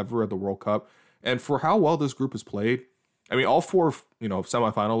medal ever at the World Cup. And for how well this group has played, I mean, all 4, you know,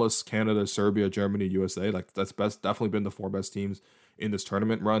 semifinalists, Canada, Serbia, Germany, USA, like that's definitely been the 4 best teams in this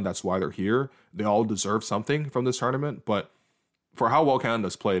tournament run. That's why they're here. They all deserve something from this tournament. But for how well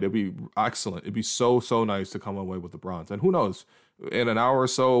Canada's played, it'd be excellent. It'd be so nice to come away with the bronze. And who knows, in an hour or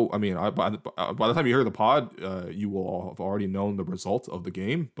so, I mean, by the time you hear the pod, you will have already known the result of the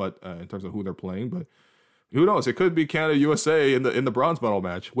game. But in terms of who they're playing, but who knows? It could be Canada USA in the bronze medal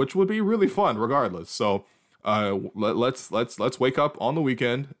match, which would be really fun, regardless. So let's wake up on the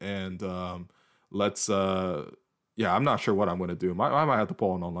weekend and let's. Yeah, I'm not sure what I'm going to do. I might have to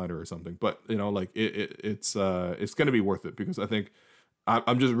pull an all-nighter or something. But you know, like it's going to be worth it, because I think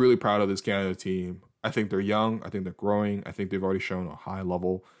I'm just really proud of this Canada team. I think they're young. I think they're growing. I think they've already shown a high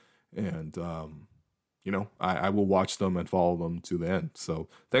level, and you know, I will watch them and follow them to the end. So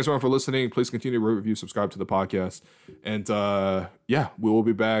thanks everyone for listening. Please continue to review, subscribe to the podcast, and yeah, we will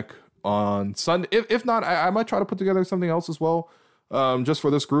be back on Sunday. If not, I might try to put together something else as well. Just for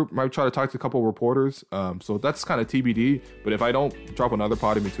this group, might try to talk to a couple reporters. So that's kind of TBD. But if I don't drop another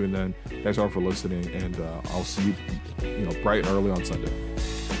pod in between then, thanks everyone for listening, and I'll see you, you know, bright and early on Sunday.